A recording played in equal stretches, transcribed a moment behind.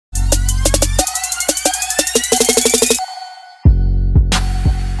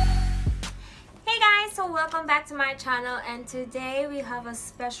back to my channel, and today we have a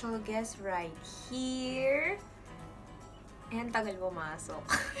special guest right here. Ayan, tagal pumasok.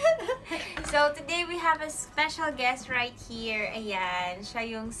 So, today we have a special guest right here. Ayan, siya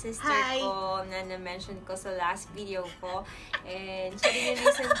yung sister ko na na-mention ko sa last video ko. And siya din yung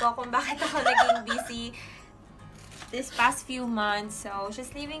reason ko kung bakit ako naging busy this past few months. So,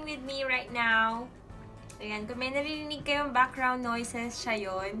 she's living with me right now. Ayan, kung may naririnig kayong background noises, siya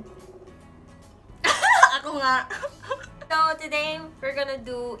yun. Ako nga. So, today, we're gonna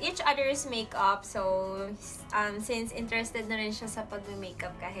do each other's makeup. So, since interested na rin siya sa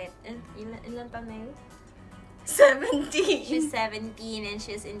pag-makeup kahit, ilan taon na yun? 17. She's 17 and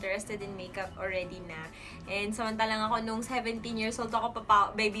she's interested in makeup already na. And samantalang ako nung 17 years old ako,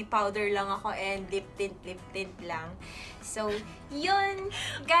 baby powder lang ako and lip tint lang. So, yun,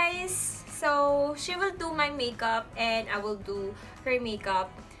 guys. So, she will do my makeup and I will do her makeup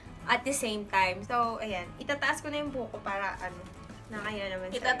at the same time. So, ayan. Itataas ko na yung buhok ko para, nakaya naman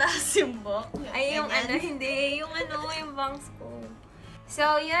sa'yo. Itataas yung buhok? Ay, yung hindi. Yung bangs ko.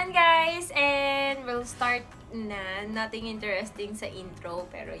 So, yun guys. And we'll start na. Nothing interesting sa intro,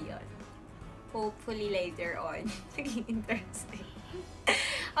 pero yun. Hopefully later on. Naging interesting.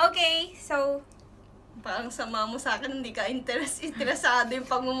 Okay, so, parang sama mo sa akin, hindi ka interesado yung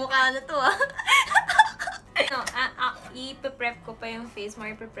pagmumukha na to, ah. I-prep ko pa yung face mo.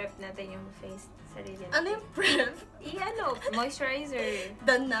 I-prep natin yung face. Sarili natin. Ano yung prep? Moisturizer.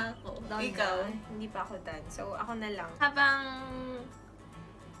 Done na ako. Ikaw? Na. Hindi pa ako done. So, ako na lang. Habang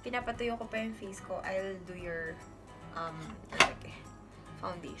pinapatuyo ko pa yung face ko, I'll do your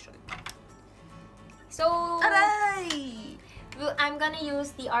foundation. So, aray! I'm gonna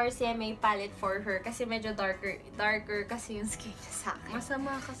use the RCMA palette for her kasi medyo darker kasi yung skin niya sa akin.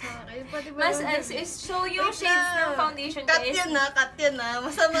 Masama ka sa akin. Pati ba So, yung shades ng foundation cut guys. Cut yan na.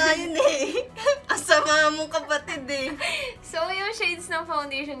 Masama yun eh. Masama mong kapatid eh. So, yung shades ng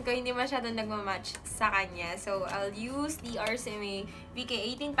foundation ko hindi masyadong nagmamatch sa kanya. So, I'll use the RCMA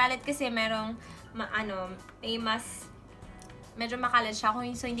VK18 palette kasi merong, may mas medyo makalat siya.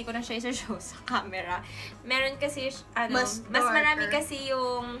 So, hindi ko na siya isa-show sa camera. Meron kasi, mas marami kasi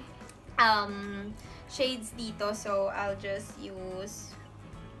yung shades dito. So, I'll just use...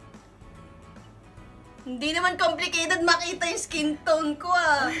 Hindi naman complicated makita yung skin tone ko,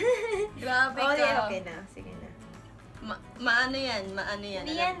 ah. Grabe ka. Okay na. Sige na. Maano yan?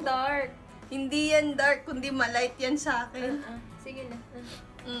 Hindi yan dark. Hindi yan dark, kundi malight yan sa akin. Sige na.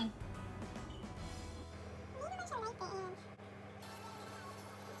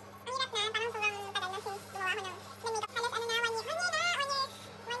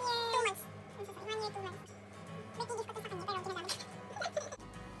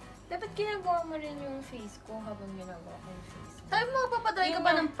 Dapat ginagawa mo rin yung face ko habang ginagawa ko yung face mo. Sabi mo, papadry ka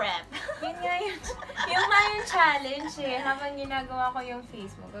ba ng prep? Yun nga yung challenge eh. Habang ginagawa ko yung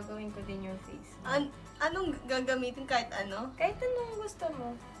face mo, gagawin ko din yung face mo. Anong gagamitin kahit ano? Kahit anong gusto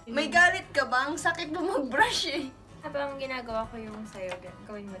mo. May galit ka ba? Ang sakit mo mag-brush eh. Habang ginagawa ko yung sa'yo,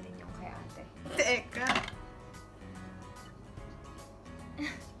 gawin mo din yung kay ate. Teka.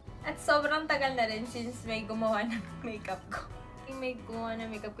 At sobrang tagal na rin since may gumawa ng makeup ko. Yung may gumawa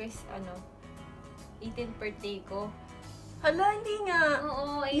ng makeup ko is 18th birthday ko. Hala, hindi nga.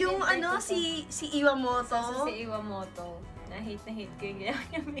 Oo, 18th yung birthday si Iwamoto. Si Iwamoto. Na-hate ko yung ginawa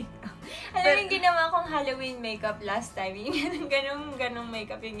niyang makeup. Alam mo yung ginawa kong Halloween makeup last time. Yung ganong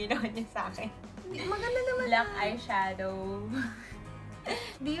makeup yung ginawa niya sa akin. Maganda naman. Black eyeshadow.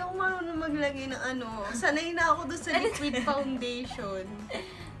 Di ako marunong maglagay ng Sanay na ako doon sa liquid foundation.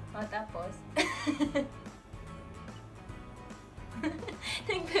 O, tapos?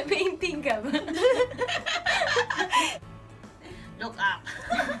 Nagpe-painting ka ba? Look up.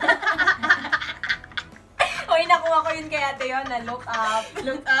 Hoy, nakuha ko yun kay ate yun na look up.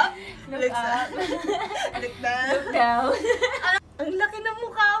 Look up? Look up. Look down. Look down. Ang laki ng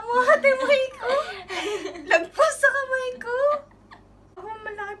mukha mo, ate May ko. Lagpas sa kamay ko. Ako,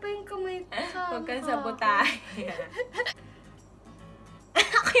 malaki pa yung kamay ko sa Huwag kang sabotahe.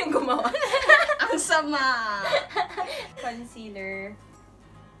 Ako yung gumawa. Ang sama. Concealer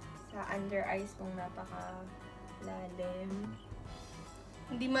sa under eyes mong napaka-lalim.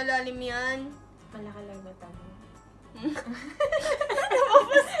 Hindi malalim yan. Malaki lang mata mo.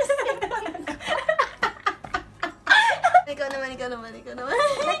 Ikaw naman. Ito,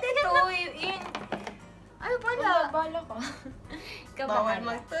 yun. Ay, pala. Bala ka. Ikaw Bawal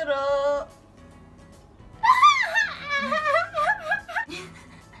bahala. magturo.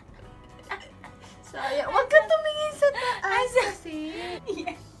 Sayang. Huwag ka tumingin sa taas kasi.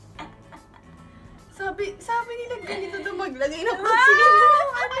 Yeah. Sabi nila ganito daw maglagay ng concealer.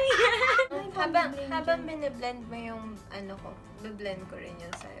 Ano yan? Ay, Habang biniblend mo yung ano ko, biblend ko rin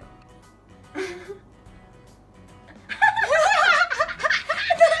yun sa'yo.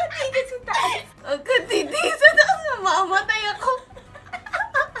 Nakatigas sa taas. Huwag ka titigil sa taas. Mamamatay ako.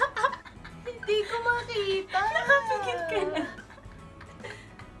 Hindi ko makita. Nakapikit ka na.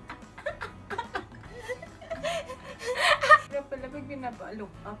 Kaya pala pag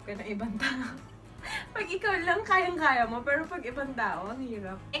pinapa-look up ka na ibang tao. Pag ikaw lang, kayang-kaya mo. Pero pag ibang tao, ang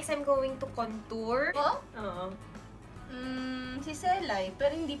hirap. Next, I'm going to contour. Oh? Oo. Si Selay.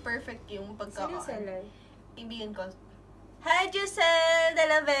 Pero hindi perfect yung pagkaka. Sino Selay? Ibigan ko. Hi, Giselle de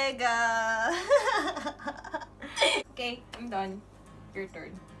la Vega! Okay, I'm done. Your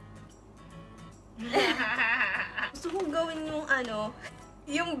turn. Gusto kong gawin yung ano,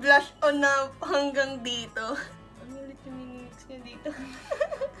 yung blush on na hanggang dito. Ano ulit yung minimix niya dito?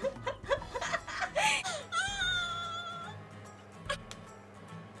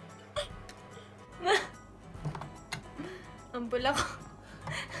 Ang pula ko.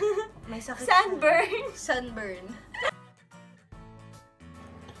 May sakit. Sunburn! Sunburn.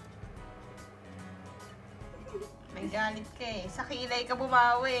 May galit ka eh. Sa kilay ka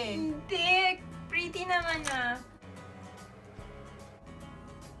bumawi. Hindi! Pretty naman ah.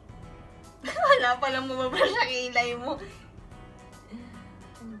 Wala palang bumabra sa kilay mo.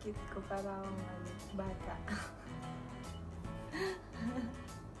 Ang cute ko, parang bata.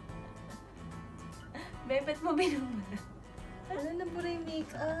 Babe, ba't mo binumula? Ano na pura yung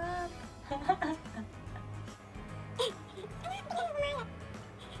makeup?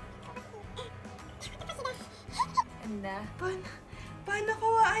 Ganda. Paano ko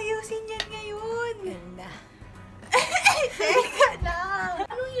aayusin yan ngayon? Ganda. Teka lang.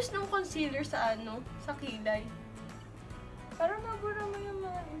 Anong use ng concealer sa ano? Sa kilay? Para mabura mo yung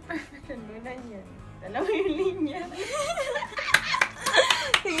mga imperfection doon yan. Dalawa yung linya.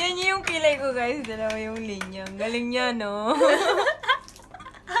 Tingnan niyo yung kilay ko, guys. Dalawa yung linya. Ang galing niya, no?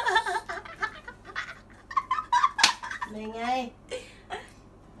 Maingay.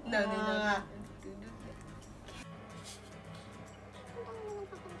 No.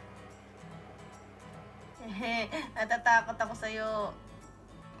 Natatakot ako sa'yo.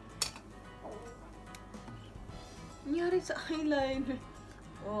 Nangyari sa eyeliner.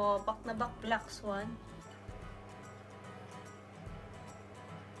 Oh, back na back black swan.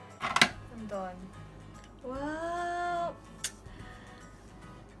 I'm done. Wow!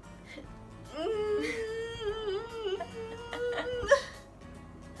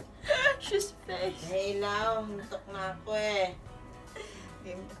 She's face. Hey, Lau. Natok na ako eh.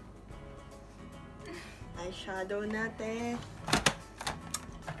 Eyeshadow natin.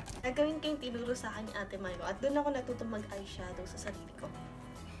 Nagawin kayong tinuro sa akin ni Ate Milo at doon ako natuto mag-eyeshadow sa sarili ko.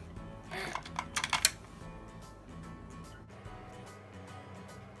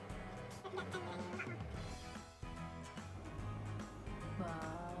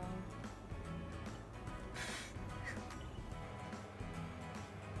 Wow.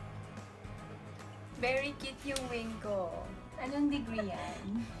 Very cute yung wing ko. Anong degree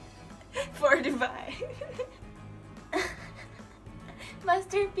yan? 45.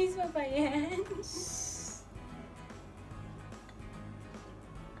 Masterpiece pa ba yan?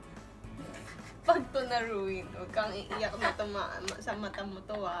 Pag to na-ruin, huwag kang iiyak na sa mata mo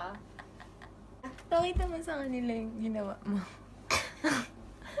to ah. Pakita mo sa kanila yung ginawa mo.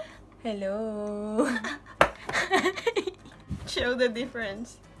 Hello! Show the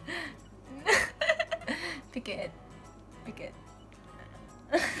difference. Pikit. Pikit.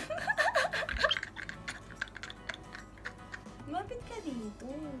 Mapit ka dito.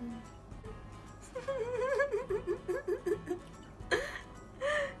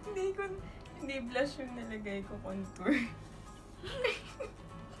 Hindi blush yung nalagay ko, contour.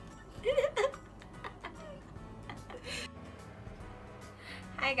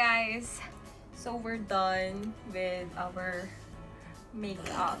 Hi guys! So we're done with our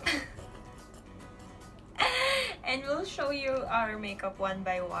makeup. And we'll show you our makeup one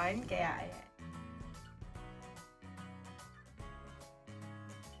by one. Kaya ayan.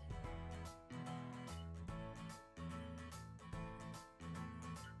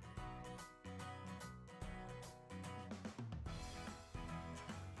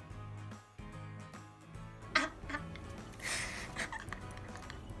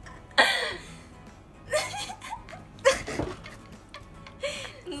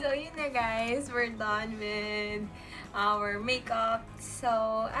 So yun na guys, we're done with our makeup.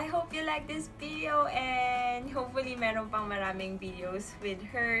 So I hope you like this video and hopefully meron pang maraming videos with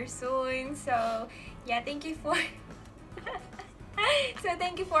her soon. So yeah, thank you for So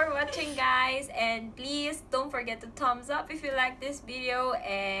thank you for watching, guys, and please don't forget to thumbs up if you like this video,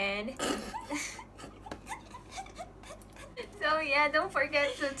 and so yeah, don't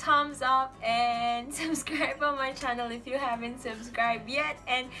forget to thumbs up and subscribe on my channel if you haven't subscribed yet,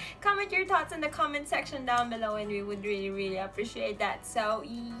 and comment your thoughts in the comment section down below, and we would really appreciate that. So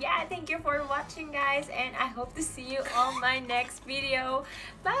yeah, thank you for watching, guys, and I hope to see you on my next video.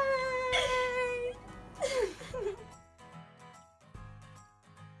 Bye.